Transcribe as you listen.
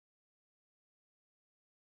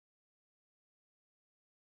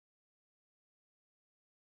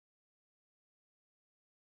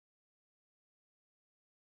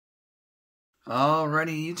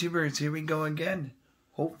Alrighty, YouTubers, here we go again.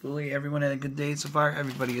 Hopefully everyone had a good day so far.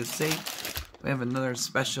 Everybody is safe. We have another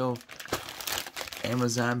special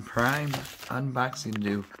Amazon Prime unboxing to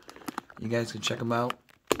do. You guys can check them out.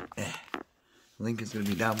 Link is going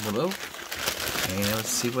to be down below. And let's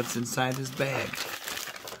see what's inside this bag.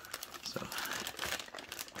 So,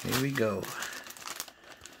 here we go.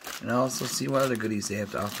 And also see what other goodies they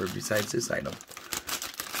have to offer besides this item.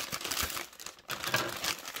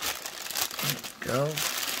 Go.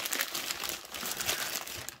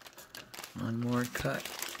 One more cut.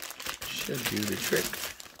 Should do the trick.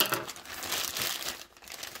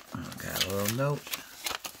 Oh, got a little note.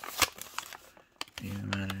 New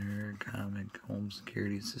monitor, comic, home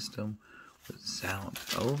security system with sound.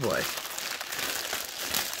 Oh boy.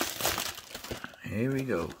 Here we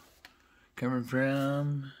go. Coming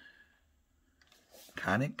from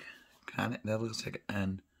Conic. That looks like an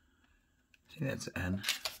N. I think that's an N.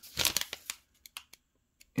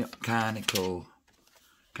 Yep, Conico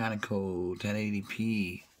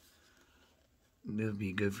 1080p. This would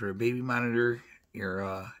be good for a baby monitor.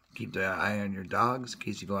 Keep the eye on your dogs in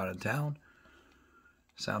case you go out of town.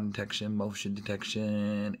 Sound detection, motion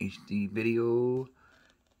detection, HD video,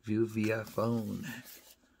 view via phone.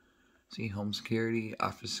 See, home security,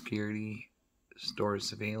 office security, store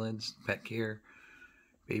surveillance, pet care,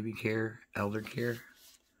 baby care, elder care.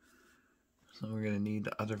 So we're gonna need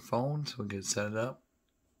the other phone so we can set it up.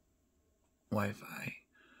 Wi-Fi,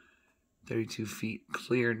 32 feet,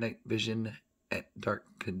 clear night vision at dark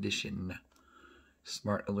condition,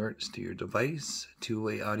 smart alerts to your device,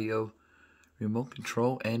 two-way audio, remote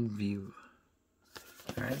control, and view.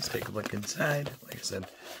 Alright, let's take a look inside. Like I said,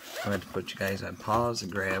 I'm going to put you guys on pause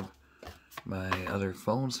and grab my other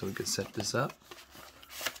phone so we can set this up.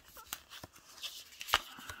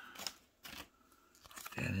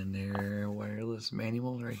 And in there, wireless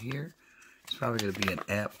manual right here. It's probably going to be an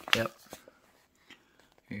app. Yep.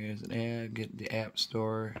 Here's an app. Get the app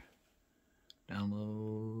store.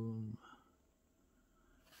 Download.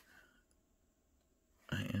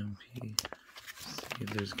 IMP. See if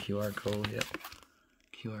there's a QR code. Yep.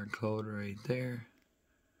 QR code right there.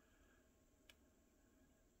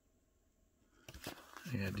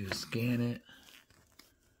 I gotta do is scan it.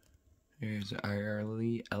 Here's an IR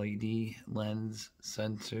LED lens,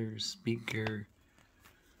 sensor, speaker,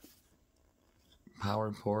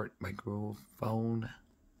 power port, microphone,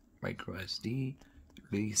 micro SD,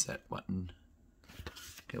 reset button.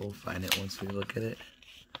 Okay, we'll find it once we look at it.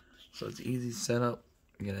 So it's easy setup.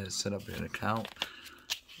 You're gonna set up an account,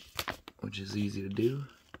 which is easy to do.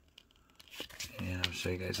 And I'll show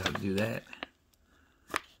you guys how to do that.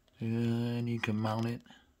 And you can mount it.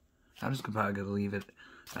 I'm just probably gonna leave it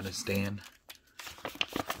on a stand.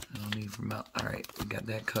 I don't need for mount. Alright, we got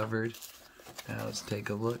that covered. Now let's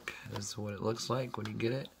take a look. This is what it looks like when you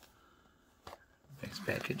get it. Nice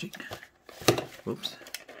packaging. Whoops.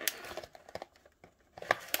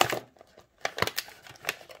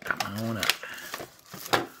 Come on up.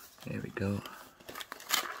 There we go.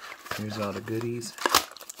 Here's all the goodies.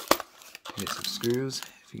 Get some screws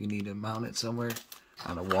if you need to mount it somewhere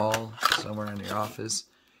on a wall, somewhere in your office.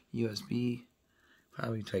 USB,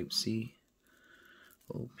 probably Type C,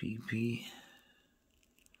 OPP.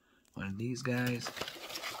 One of these guys.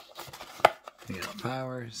 You got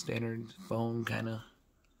power, standard phone kind of.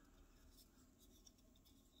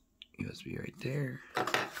 USB right there.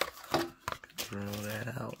 Throw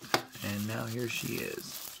that out. And now here she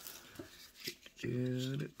is.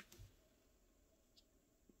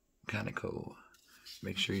 Conico.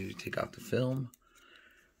 Make sure you take off the film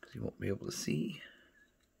because you won't be able to see.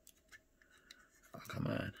 Oh, come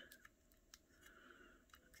on.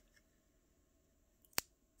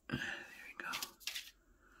 There we go.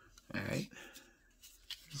 Alright.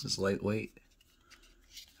 This is lightweight.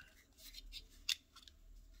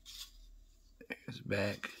 There's the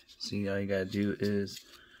back. See, all you gotta do is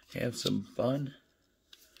have some fun.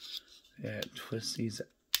 You gotta twist these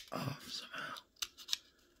off somehow.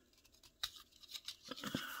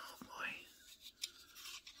 Oh boy.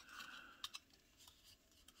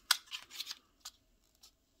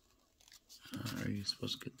 How are you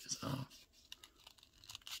supposed to get this off?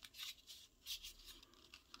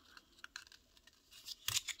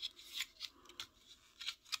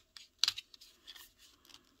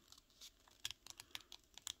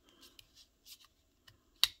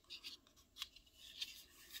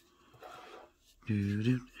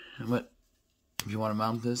 But if you want to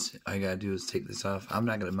mount this, all you gotta do is take this off. I'm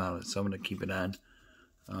not gonna mount it, so I'm gonna keep it on.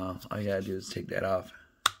 All you gotta do is take that off,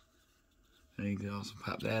 and you can also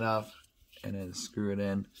pop that off, and then screw it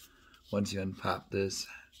in. Once you unpop this,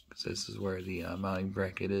 because this is where the mounting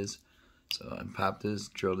bracket is, So unpop this,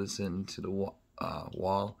 drill this into the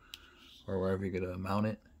wall or wherever you're gonna mount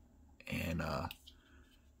it, and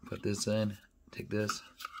put this in. Take this,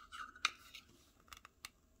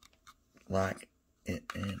 lock it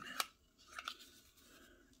in.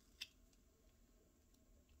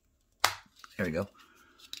 There we go.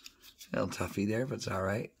 A little toughy there, but it's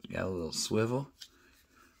alright. Got a little swivel.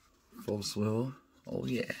 Full swivel. Oh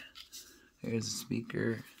yeah. Here's the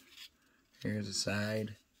speaker. Here's the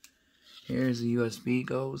side. Here's the USB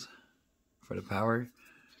goes for the power.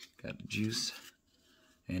 Got the juice.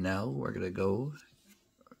 And now we're gonna go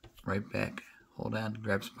right back. Hold on,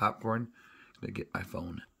 grab some popcorn. Gonna get my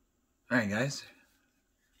phone. Alright guys.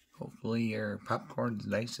 Hopefully your popcorn's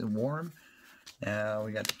nice and warm. Now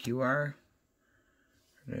we got the QR.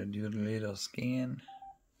 We're gonna do a little scan.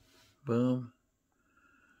 Boom.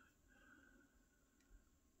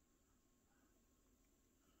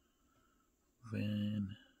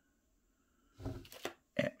 Open.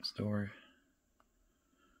 App Store.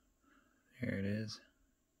 There it is.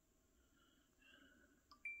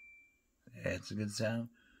 That's a good sound.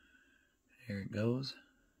 There it goes.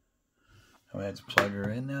 I'm gonna have to plug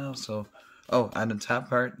her in now. So, oh, on the top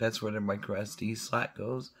part, that's where the micro SD slot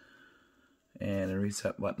goes. And the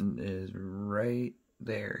reset button is right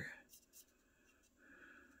there.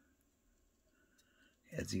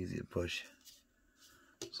 It's easy to push.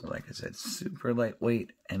 So like I said, super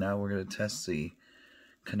lightweight. And now we're going to test the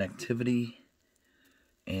connectivity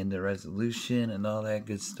and the resolution and all that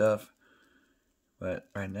good stuff. But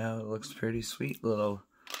right now it looks pretty sweet. Little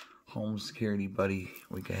home security buddy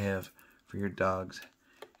we can have for your dogs,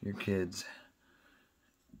 your kids,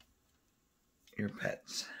 your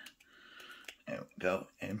pets. There we go.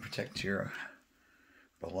 And protect your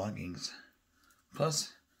belongings.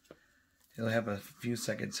 Plus, you'll have a few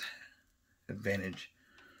seconds advantage.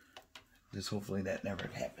 Just hopefully that never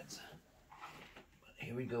happens. But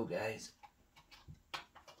here we go, guys.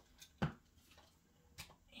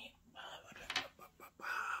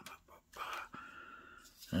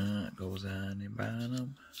 It goes on the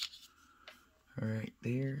bottom. Right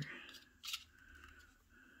there.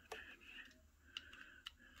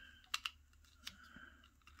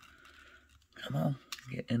 Come on,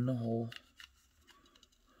 get in the hole.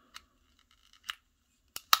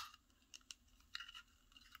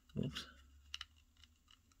 Oops.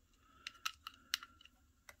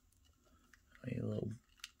 A little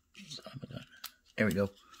son of a gun. There we go.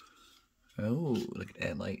 Oh, look at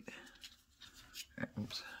that light. Right,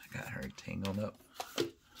 oops, I got her tangled up. There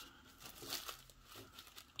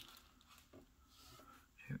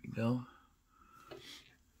we go.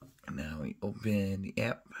 And now we open the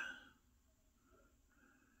app.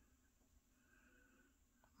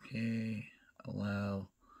 Okay, allow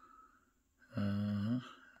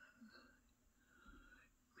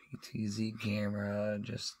PTZ camera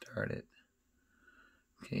just started.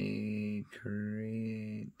 Okay,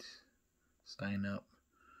 create, sign up.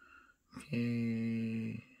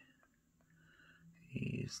 Okay,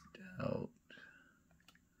 east out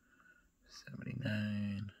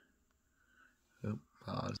 79. Oop,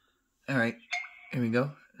 pause. Alright, here we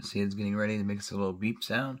go. See, it's getting ready to make a little beep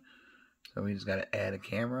sound. So we just gotta add a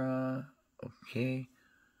camera. Okay.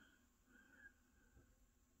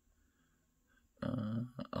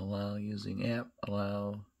 Allow using app.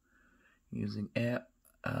 Allow using app.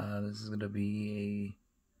 This is gonna be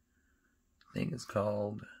I think it's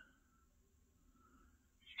called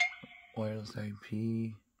wireless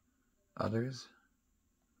IP others.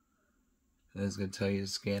 And it's gonna tell you to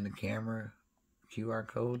scan the camera QR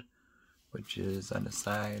code, which is on the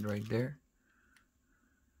side right there.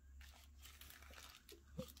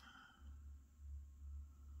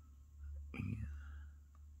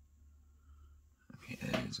 Okay,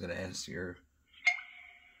 it's gonna ask your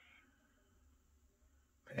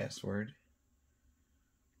password.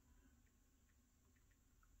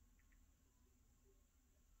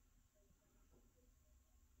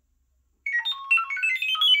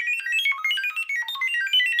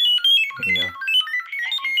 There you go.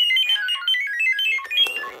 Connecting to the router. Please wait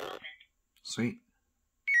for a moment. Sweet.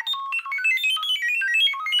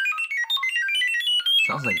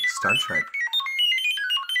 Sounds like Star Trek.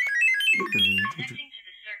 Connecting to the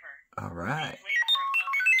server. Alright. Please wait for a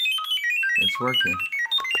moment. It's working.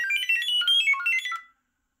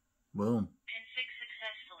 Boom. Config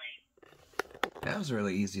successfully. That was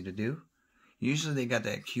really easy to do. Usually they got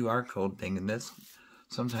that QR code thing, and that's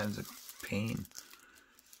sometimes a pain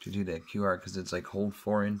to do that QR because it's like hold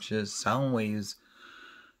 4 inches. Sound waves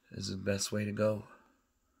is the best way to go.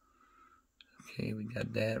 Okay, we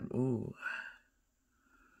got that. Ooh.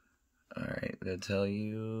 Alright, they'll tell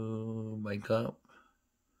you mic up.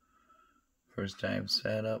 First time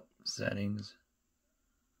setup, settings.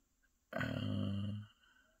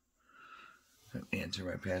 Enter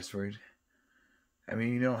my password. I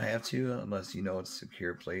mean, you don't have to unless you know it's a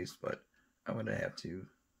secure place, but I'm going to have to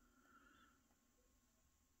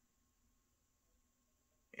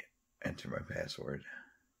enter my password.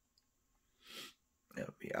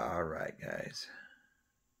 It'll be alright, guys.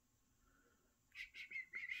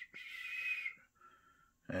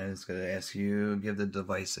 And it's going to ask you, give the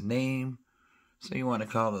device a name. So you want to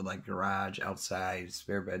call it like garage, outside,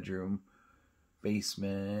 spare bedroom,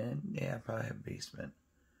 basement. Yeah, I probably have basement.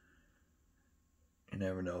 You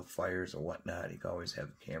never know, fires or whatnot. You can always have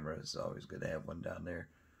a camera. It's always good to have one down there.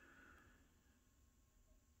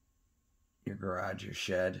 Your garage, your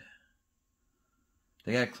shed.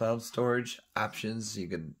 They got cloud storage options. You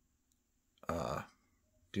could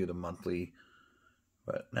do the monthly,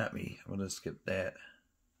 but not me. I'm going to skip that.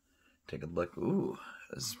 Take a look. Ooh,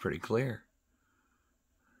 this is pretty clear.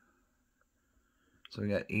 So we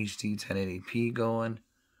got HD 1080p going.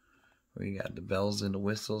 We got the bells and the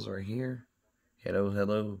whistles right here. Hello,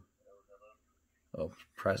 hello. Oh,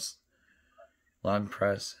 press. Long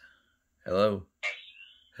press. Hello.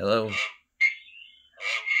 Hello.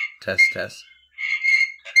 Test, test.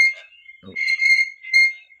 Oh.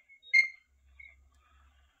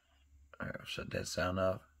 Alright, I'll shut that sound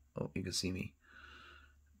off. Oh, you can see me.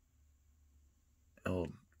 I'll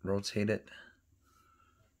rotate it.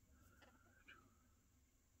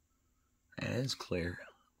 And it is clear.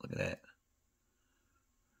 Look at that.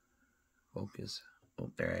 Focus. Oh,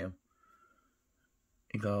 there I am.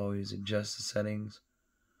 You can always adjust the settings.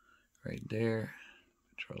 Right there.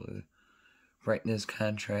 Control the brightness,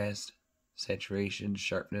 contrast, saturation,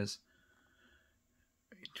 sharpness.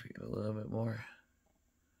 Tweak it a little bit more.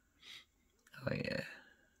 Oh yeah.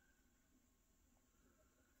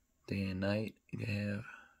 Day and night you can have.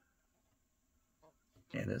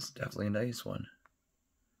 Yeah, this is definitely a nice one.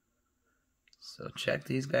 So check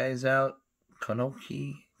these guys out.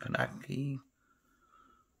 Conico.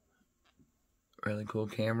 Really cool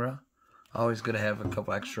camera. Always good to have a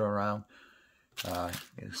couple extra around.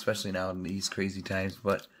 Especially now in these crazy times.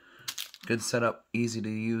 But good setup, easy to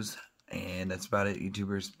use. And that's about it,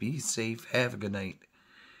 YouTubers. Be safe. Have a good night.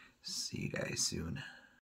 See you guys soon.